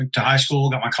Went to high school,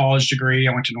 got my college degree.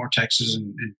 I went to North Texas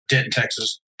and Denton,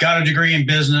 Texas. Got a degree in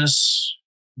business,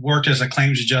 worked as a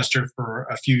claims adjuster for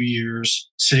a few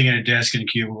years, sitting at a desk in a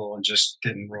cubicle, and just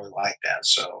didn't really like that.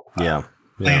 So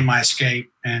planned my escape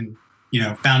and,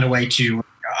 found a way to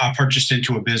I purchased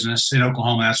into a business in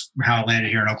Oklahoma. That's how I landed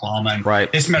here in Oklahoma. And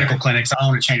it's medical clinics. I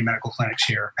own a chain of medical clinics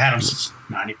here. Had them since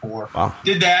 94. Wow.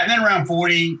 Did that. And then around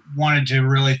 40, wanted to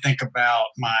really think about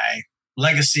my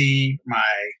legacy, my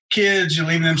kids,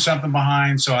 leaving them something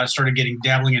behind. So I started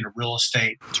dabbling into real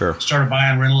estate. Sure. Started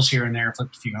buying rentals here and there,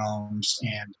 flipped a few homes,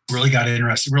 and really got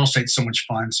interested. Real estate's so much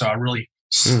fun. So I really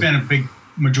spent a big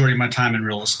majority of my time in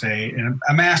real estate and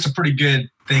amassed a pretty good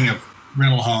thing of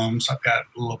rental homes. I've got a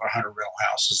little over 100 rental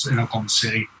houses in Oklahoma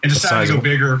City, and decided to go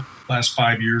bigger last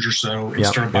 5 years or so and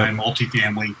started buying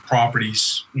multifamily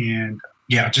properties. And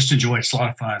just enjoy it. It's a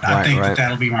lot of fun. I think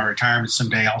that'll be my retirement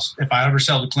someday. If I ever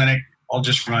sell the clinic, I'll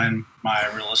just run my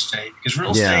real estate, because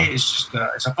real estate is just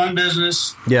it's a fun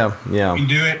business. Yeah. You can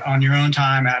do it on your own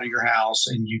time out of your house,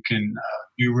 and you can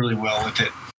do really well with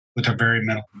it with a very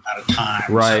minimal amount of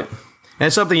time. Right. So, and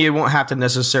it's something you won't have to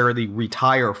necessarily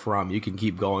retire from. You can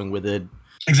keep going with it.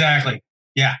 Exactly.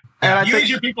 Yeah. And you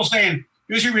hear people saying,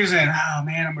 oh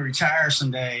man, I'm going to retire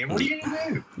someday. What are you going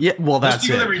to do? Yeah, well, that's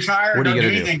people it. that retire what don't are you do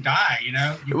gonna anything,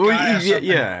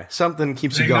 die, something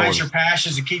keeps you it going. ignites your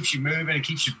passions, it keeps you moving, it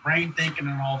keeps your brain thinking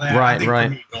and all that. Right. I think for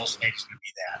me, real estate is going to be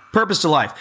that. Purpose to life.